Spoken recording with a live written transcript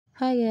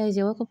Hi guys,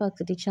 you're welcome back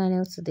to the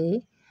channel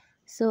today.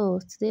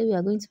 Today we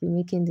are going to be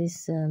making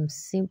this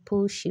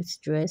simple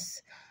shift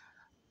dress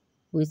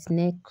with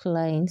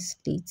neckline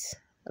slits.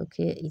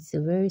 Okay, it's a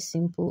very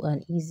simple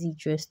and easy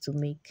dress to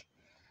make.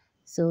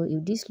 So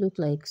if this look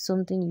like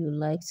something you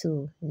like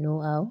to know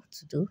how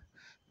to do,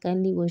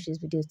 kindly watch this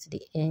video to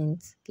the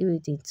end, give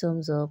it a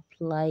thumbs up,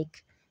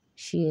 like,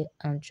 share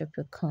and drop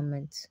your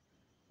comment.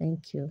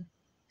 Thank you.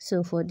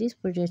 So for this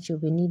project you'll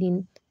be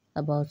needing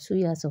about 2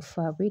 yards of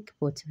fabric,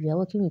 but if you are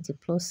working with a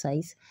plus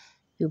size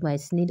you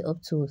might need up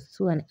to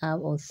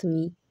 2.5 or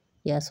 3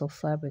 yards of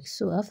fabric.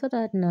 So after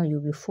that, now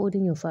you'll be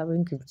folding your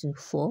fabric into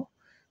 4,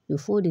 you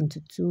fold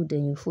into 2,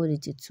 then you fold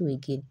into 2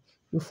 again.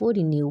 You fold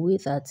in a way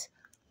that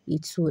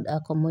it would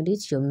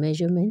accommodate your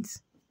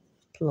measurements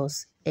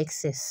plus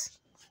excess.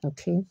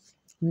 Okay,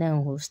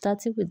 now we'll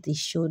start it with the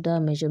shoulder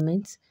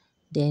measurement.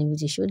 Then with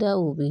the shoulder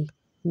we'll be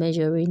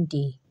measuring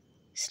the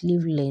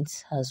sleeve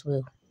length as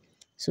well.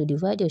 So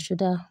divide your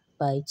shoulder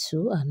by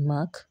 2 and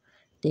mark.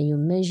 Then you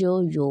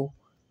measure your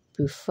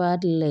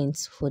preferred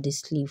length for the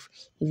sleeve.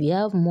 If you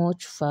have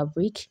much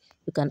fabric,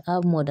 you can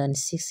have more than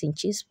 6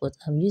 inches, but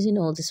I'm using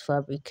all this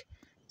fabric,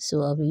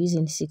 so I'll be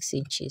using 6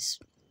 inches.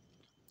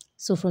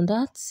 So from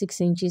that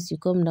 6 inches, you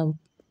come down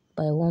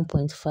by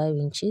 1.5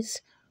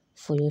 inches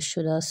for your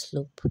shoulder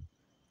slope.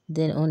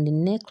 Then on the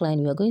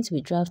neckline, we are going to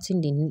be drafting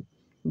the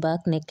back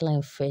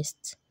neckline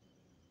first.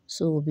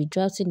 So we'll be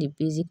drafting the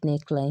basic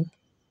neckline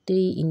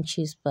 3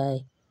 inches by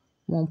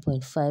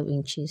 1.5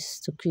 inches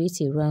to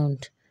create a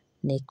round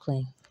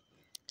neckline.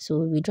 So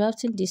we'll be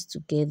drafting this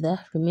together.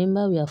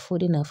 Remember, we are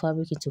folding our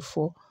fabric into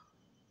 4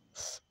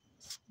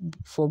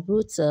 for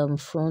both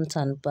front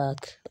and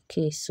back.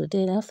 Okay, so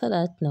then after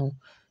that, now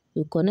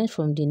you connect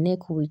from the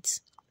neck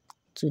width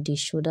to the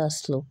shoulder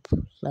slope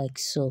like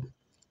so.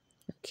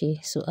 Okay,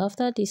 so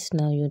after this,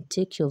 now you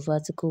take your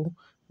vertical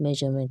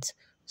measurement.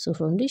 So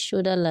from this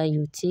shoulder line,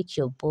 you take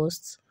your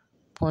bust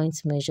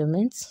point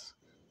measurement.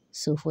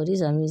 So for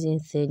this, I'm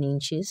using 10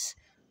 inches.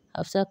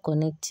 After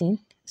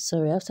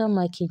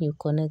marking, you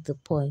connect the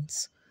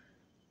points.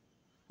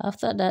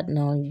 After that,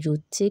 now you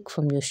take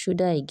from your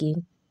shoulder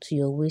again to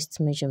your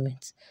waist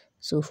measurement.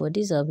 So for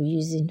this, I'll be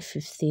using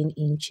 15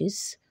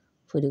 inches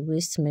for the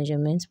waist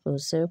measurement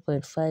plus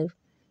 0.5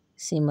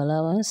 seam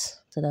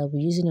allowance that I'll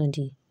be using on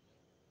the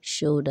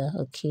shoulder.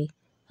 Okay,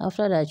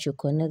 after that, you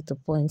connect the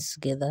points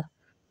together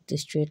with a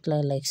straight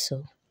line like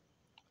so.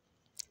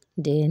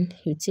 Then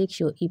you take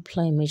your hip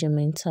line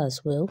measurement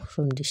as well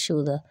from the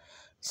shoulder.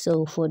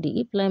 So for the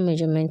hip line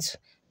measurement,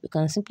 you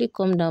can simply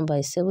come down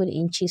by 7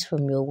 inches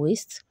from your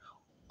waist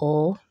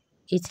or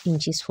 8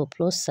 inches for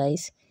plus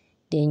size.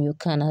 Then you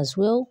can as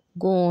well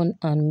go on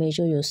and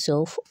measure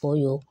yourself or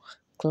your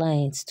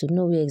clients to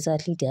know where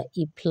exactly their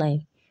hip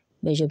line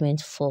measurement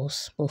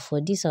falls. But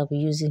for this, I'll be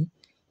using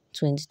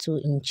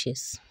 22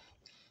 inches.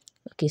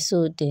 Okay,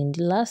 so then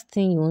the last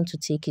thing you want to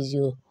take is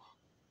your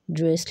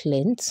dress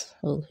length,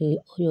 okay,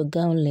 or your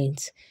gown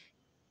length,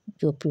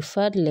 your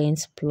preferred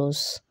length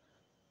plus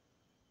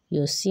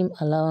your seam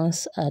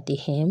allowance at the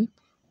hem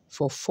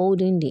for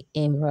folding the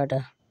hem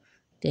rather.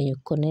 Then you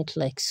connect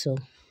like so.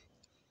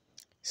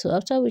 So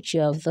after which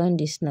you have done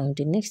this, now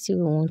the next thing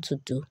we want to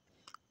do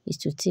is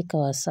to take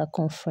our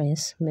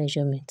circumference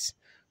measurements.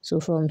 So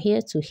from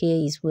here to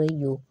here is where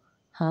your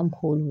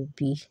armhole will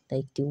be,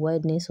 like the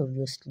wideness of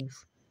your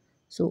sleeve.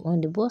 So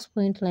on the bust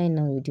point line,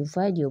 now you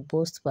divide your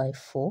bust by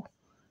 4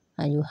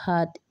 and you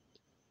add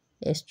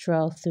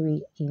extra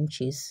 3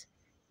 inches.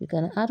 You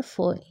can add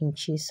 4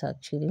 inches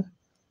actually.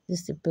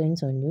 This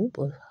depends on you,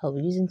 but I'll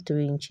be using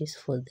 3 inches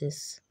for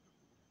this.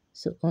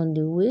 So on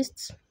the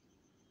waist,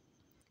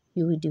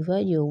 you will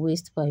divide your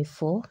waist by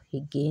 4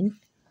 again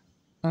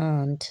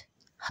and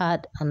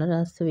add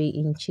another 3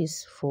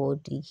 inches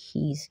for the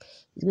heels.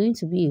 It's going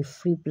to be a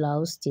free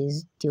blouse.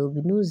 There will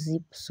be no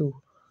zip,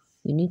 so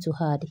you need to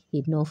add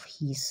enough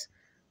heels.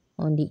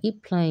 On the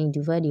hip line,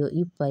 divide your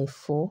hip by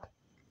 4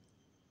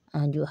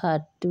 and you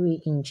add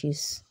 3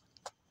 inches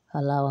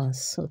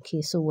allowance.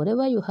 Okay, so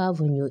whatever you have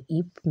on your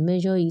hip,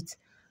 measure it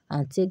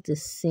and take the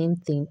same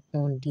thing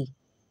on the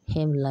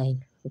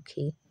hemline.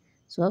 Okay,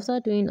 so after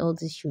doing all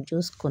this, you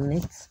just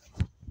connect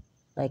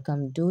like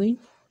I'm doing.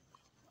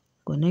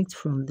 Connect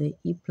from the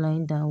hip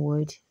line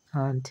downward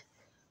and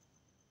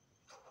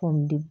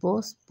from the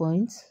bust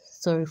point,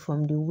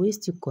 from the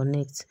waist you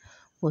connect.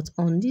 But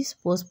on this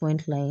bust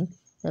point line,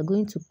 you're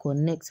going to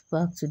connect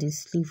back to the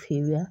sleeve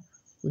area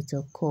with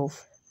a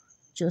curve,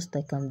 just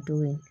like I'm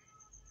doing.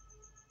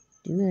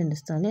 Do you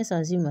understand? Let's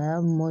assume I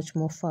have much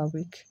more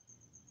fabric.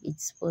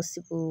 It's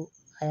possible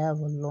I have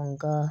a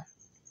longer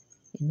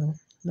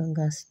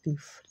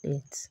sleeve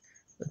length.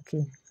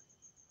 Okay,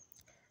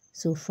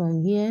 so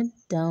from here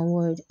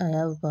downward I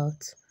have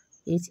about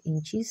 8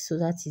 inches, so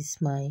that is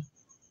my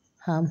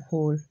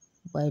armhole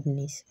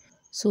wideness.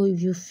 So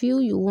if you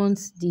feel you want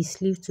the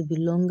sleeve to be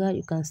longer,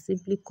 you can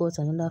simply cut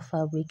another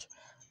fabric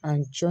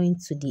and join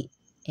to the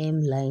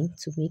hem line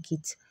to make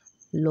it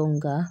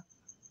longer.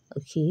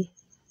 Okay,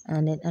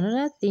 and then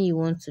another thing you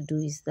want to do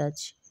is that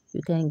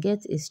you can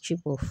get a strip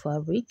of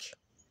fabric,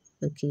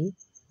 okay,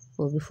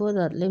 But before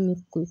that, let me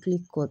quickly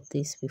cut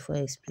this before I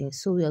explain.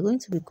 So we are going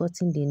to be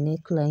cutting the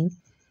neckline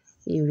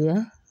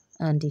area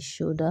and the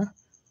shoulder,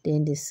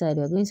 then the side.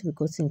 We are going to be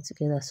cutting it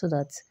together so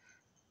that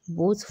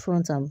both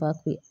front and back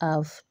we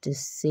have the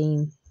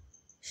same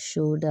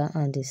shoulder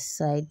and the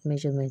side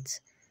measurements.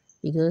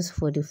 Because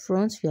for the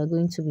front we are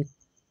going to be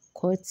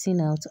cutting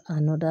out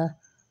another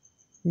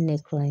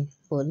neckline,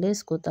 but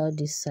let's cut out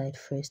this side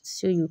first.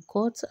 So you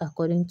cut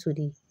according to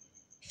the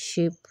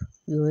shape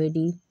you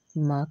already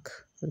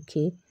mark.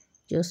 Okay,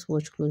 just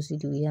watch closely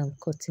the way I'm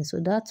cutting. So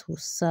that will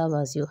serve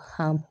as your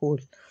armhole.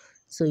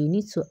 So you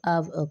need to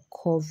have a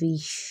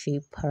curvy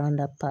shape around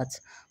that part,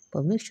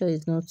 but make sure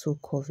it's not too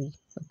curvy.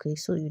 Okay,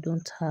 so you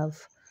don't have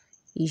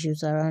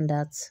issues around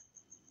that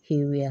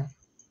area.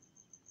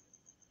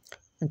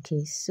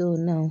 Okay, so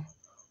now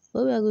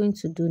what we are going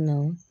to do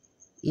now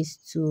is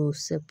to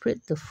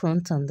separate the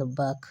front and the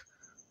back.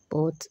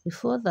 But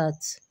before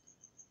that,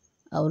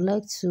 I would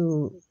like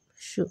to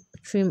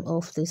trim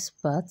off these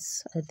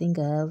parts. I think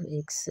I have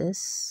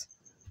excess.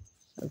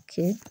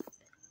 Okay,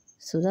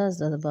 so that's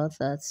that about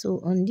that.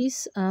 So on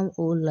this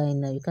armhole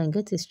line now, you can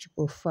get a strip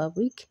of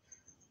fabric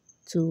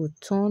to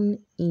turn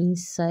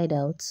inside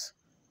out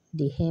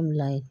the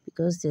hemline,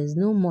 because there's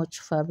no much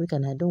fabric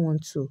and I don't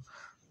want to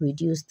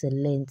reduce the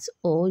length.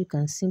 Or you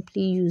can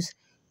simply use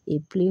a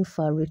plain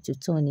fabric to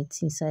turn it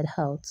inside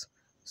out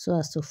so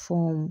as to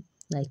form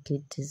like a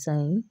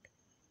design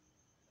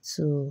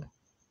to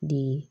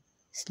the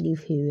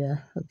sleeve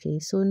area. Okay,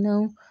 so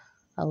now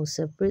I will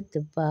separate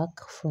the back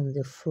from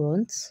the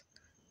front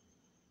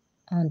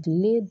and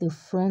lay the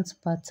front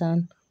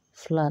pattern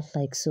flat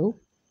like so,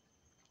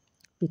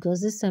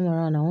 because this time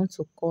around I want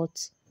to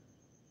cut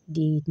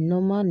the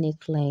normal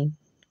neckline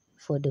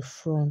for the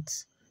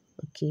front.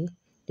 Okay,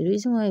 the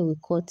reason why we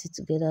cut it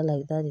together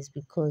like that is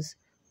because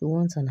we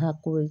want an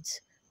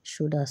accurate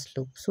shoulder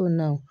slope. So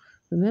now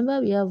remember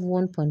we have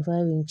 1.5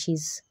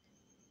 inches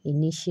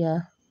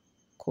initial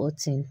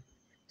cutting,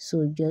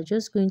 so you're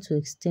just going to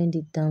extend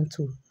it down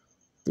to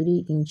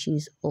 3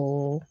 inches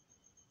or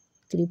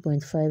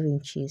 3.5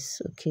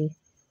 inches. Okay,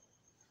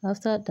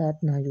 after that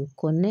now you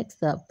connect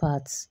that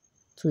part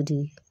to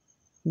the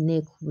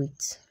neck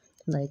width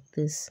like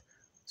this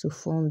to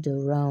form the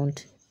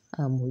round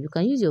armhole. You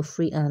can use your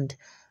free hand,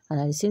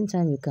 and at the same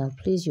time you can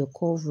place your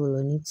curve rule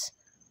on it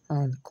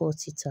and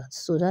cut it out.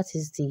 So that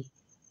is the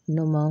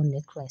normal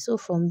neckline. So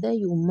from there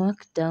you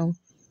mark down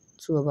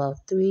to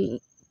about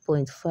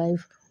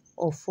 3.5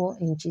 or 4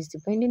 inches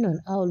depending on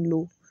how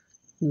low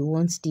you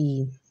want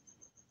the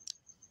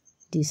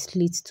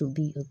slit to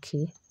be.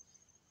 Okay,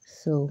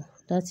 so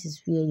that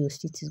is where your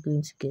slit is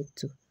going to get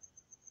to.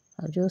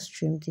 I'll just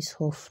trim this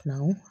off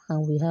now,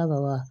 and we have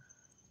our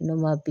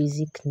normal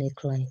basic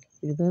neckline.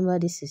 Remember,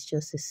 this is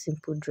just a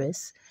simple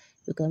dress.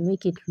 You can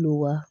make it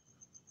lower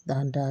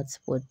than that,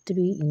 but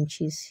 3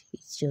 inches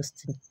is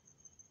just a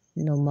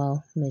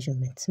normal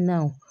measurement.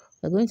 Now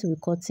we're going to be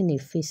cutting a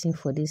facing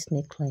for this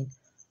neckline,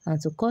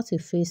 and to cut a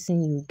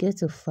facing you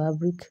get a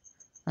fabric,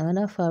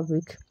 another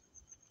fabric.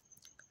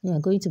 You are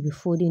going to be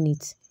folding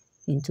it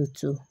into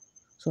two.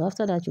 So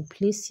after that you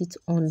place it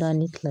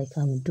underneath like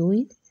I'm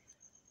doing,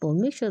 but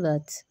make sure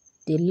that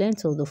the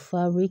length of the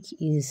fabric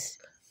is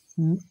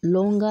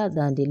longer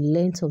than the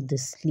length of the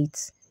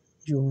slits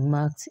you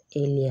marked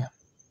earlier.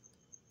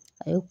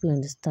 I hope you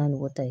understand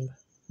what I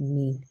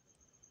mean.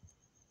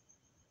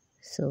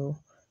 So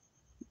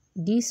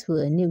this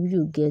will enable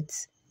you get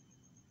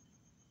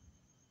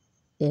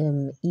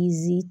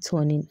easy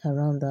turning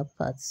around that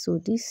part. So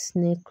this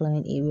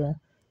neckline area,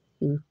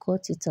 you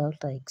cut it out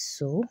like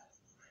so,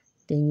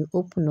 then you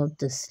open up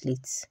the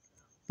slits.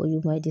 But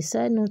you might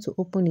decide not to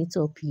open it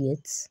up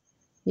yet.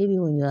 Maybe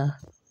when you are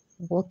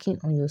working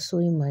on your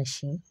sewing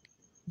machine,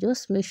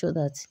 just make sure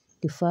that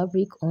the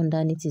fabric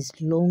underneath is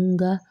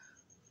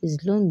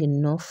long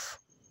enough,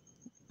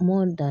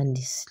 more than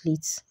the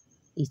slit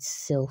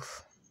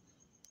itself,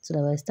 so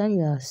that by the time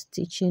you are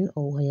stitching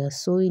or when you are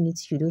sewing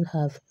it, you don't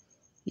have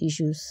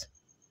issues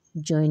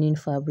joining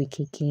fabric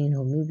again,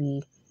 or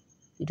maybe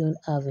you don't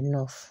have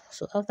enough.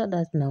 So after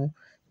that now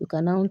you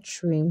can now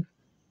trim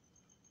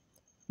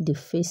the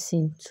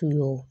facing to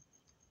your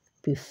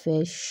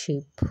preferred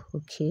shape.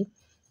 Okay,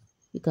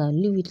 you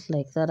can leave it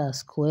like that as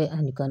square,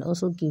 and you can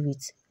also give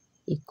it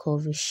a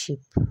curvy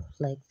shape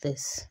like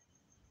this.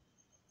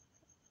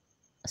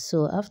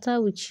 So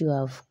after which you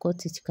have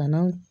cut it, you can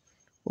now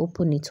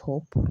open it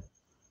up,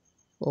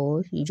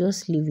 or you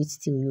just leave it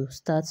till you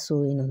start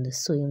sewing on the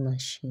sewing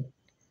machine.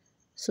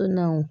 So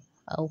now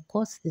I'll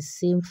cut the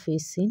same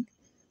facing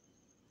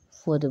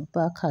for the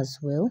back as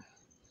well,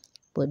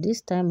 but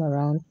this time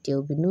around there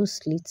will be no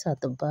slits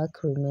at the back.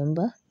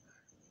 Remember,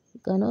 you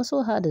can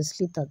also add a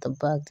slit at the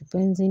back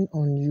depending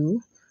on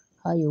you,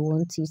 how you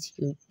want it.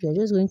 You're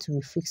just going to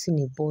be fixing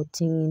a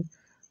button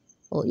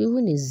or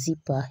even a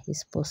zipper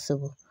is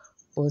possible,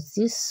 but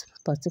this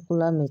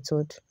particular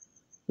method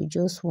we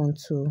just want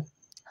to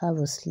have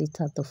a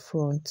slit at the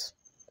front.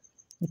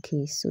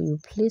 Okay, so you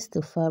place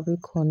the fabric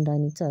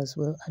underneath as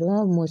well. I don't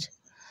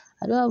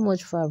have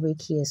much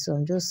fabric here, so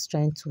I'm just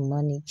trying to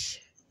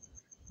manage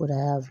what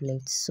I have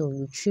left. So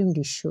you trim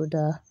the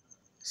shoulder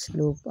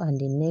slope and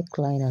the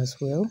neckline as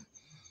well.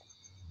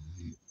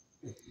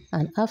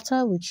 And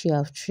after which you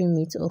have trimmed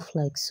it off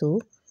like so,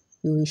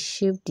 you will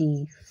shape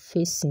the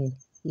facing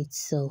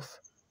itself.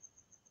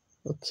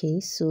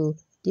 Okay, so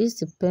this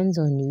depends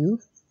on you.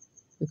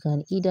 You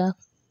can either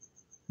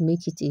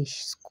make it a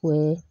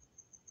square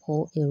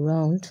or a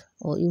round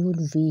or even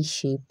V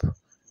shape.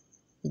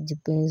 It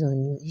depends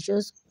on you. It's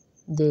just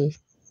there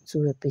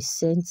to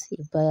represent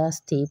a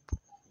bias tape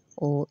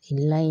or a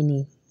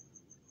lining.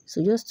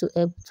 So just to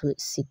help to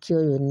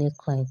secure your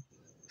neckline.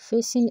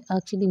 Facing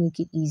actually make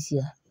it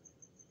easier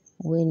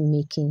when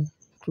making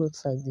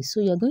clothes like this. So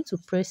you're going to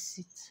press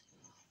it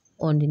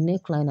on the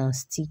neckline and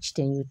stitch,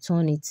 then you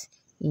turn it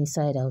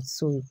inside out.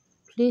 So you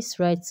place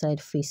right side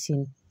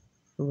facing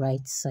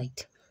right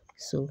side.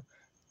 So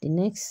the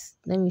next,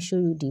 let me show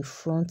you the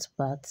front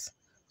part.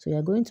 So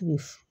you're going to be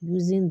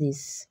using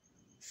this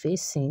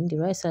facing, the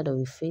right side of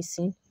the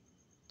facing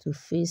to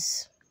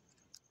face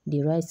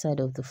the right side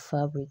of the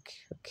fabric.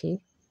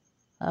 Okay,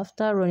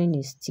 after running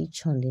a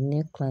stitch on the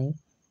neckline,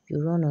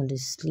 you run on the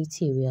slit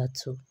area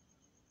too,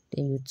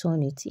 then you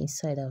turn it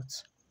inside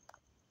out.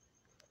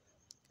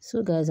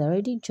 So guys, I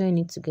already joined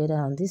it together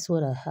and this is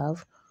what I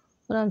have.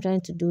 What I'm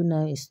trying to do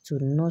now is to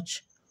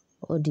notch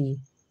all the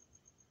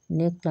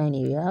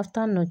neckline area.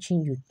 After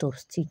notching, you top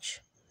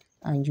stitch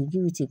and you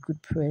give it a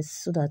good press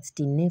so that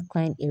the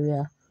neckline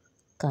area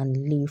can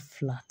lay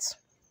flat.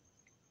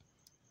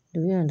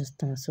 Do you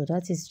understand? So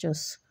that is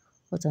just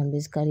what I'm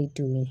basically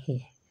doing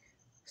here.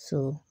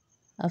 So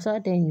after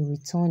then, you will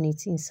turn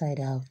it inside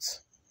out.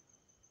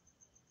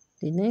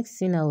 The next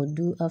thing I will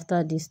do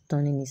after this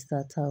turning is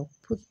that I'll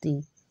put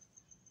the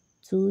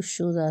two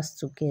shoulders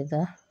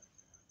together.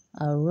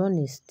 I'll run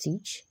a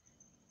stitch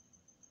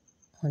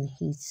on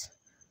it.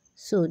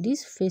 So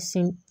this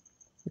facing,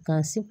 you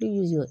can simply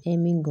use your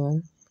hemming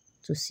gum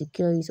to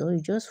secure it, or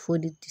you just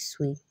fold it this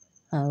way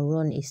and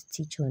run a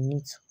stitch on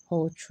it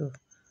all through.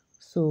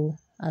 So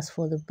as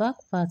for the back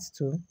part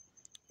too,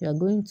 you are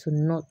going to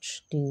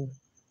notch the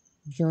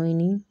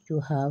joining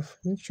you have.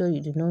 Make sure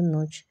you do not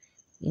notch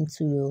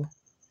into your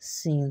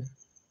seam.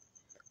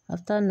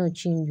 After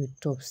notching, you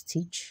top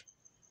stitch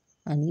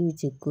and give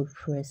it a good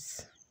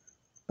press.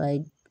 By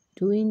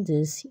doing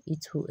this,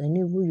 it will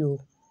enable your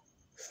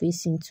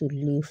facing to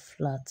lay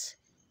flat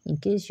in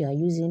case you are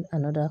using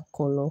another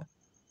color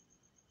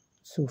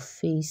to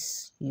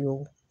face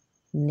your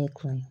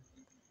neckline.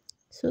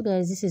 So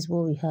guys, this is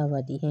what we have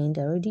at the end.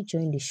 I already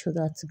joined the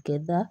shoulder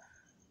together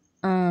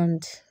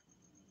and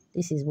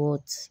this is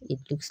what it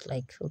looks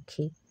like.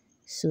 Okay,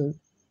 so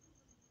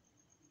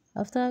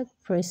after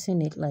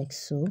pressing it like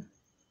so,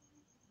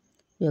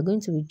 we are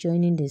going to be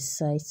joining the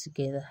sides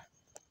together.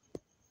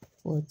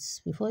 But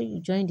before you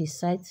join the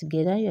sides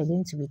together, you are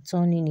going to be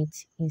turning it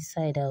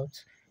inside out.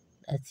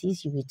 That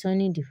is, you'll be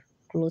turning the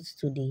cloth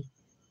to the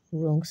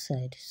wrong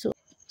side.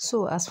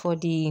 So as for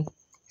the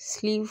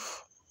sleeve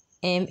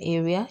hem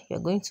area, you're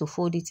going to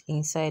fold it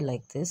inside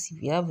like this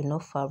if you have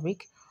enough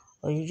fabric,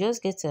 or you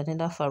just get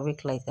another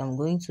fabric like I'm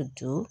going to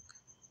do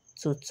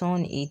to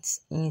turn it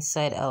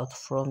inside out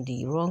from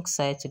the wrong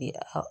side to the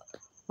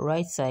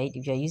right side.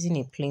 If you're using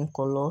a plain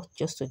color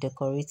just to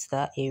decorate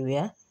that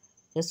area,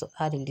 just to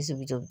add a little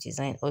bit of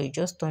design, or you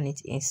just turn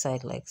it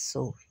inside like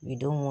so. We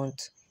don't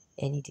want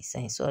any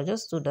design. So I'll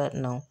just do that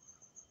now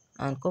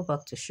and come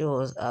back to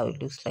show us how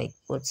it looks like.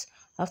 But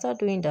after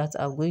doing that,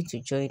 I'm going to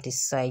join the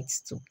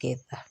sides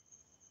together,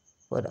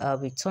 but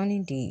I'll be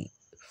turning the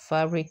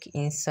fabric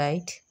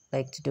inside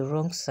like to the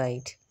wrong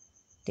side,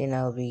 then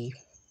I'll be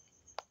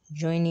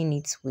joining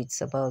it with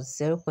about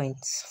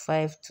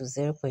 0.5 to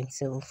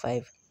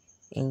 0.75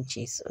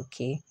 inches.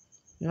 Okay,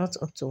 not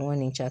up to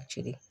 1 inch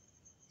actually.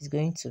 It's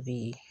going to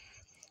be,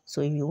 so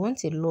if you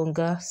want a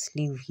longer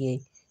sleeve here,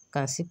 you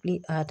can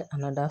simply add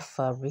another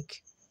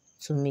fabric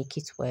to make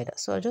it wider.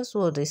 So I'll just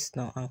do this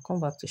now and come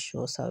back to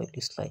show us how it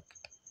looks like.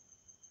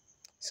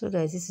 So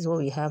guys, this is what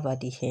we have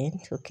at the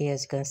end. Okay,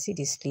 as you can see,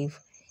 the sleeve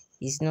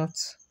is not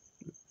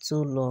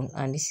too long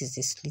and this is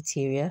the slit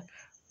area,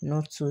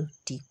 not too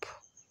deep.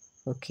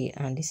 Okay,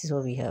 and this is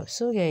what we have.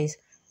 So guys,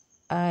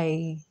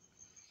 I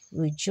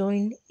will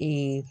join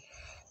a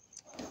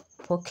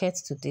pocket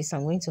to this.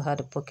 I'm going to add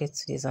a pocket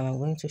to this and I'm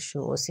going to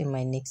show us in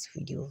my next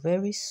video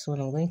very soon.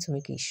 I'm going to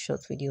make a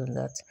short video on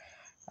that.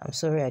 I'm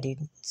sorry I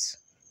didn't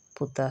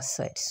put that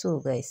side. So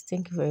guys,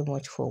 thank you very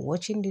much for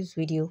watching this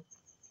video.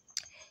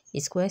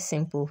 It's quite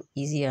simple,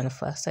 easy and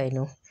fast, I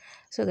know.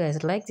 So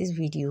guys, like this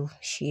video,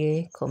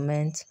 share,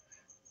 comment,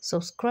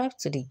 subscribe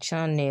to the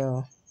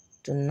channel.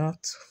 Do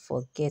not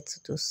forget to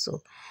do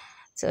so.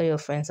 Tell your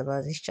friends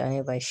about this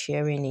channel by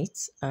sharing it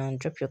and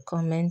drop your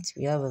comments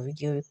if you have a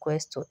video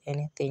request or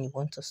anything you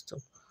want us to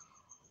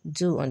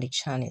do on the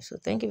channel. So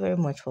thank you very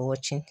much for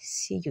watching.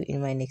 See you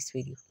in my next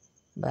video.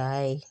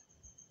 Bye.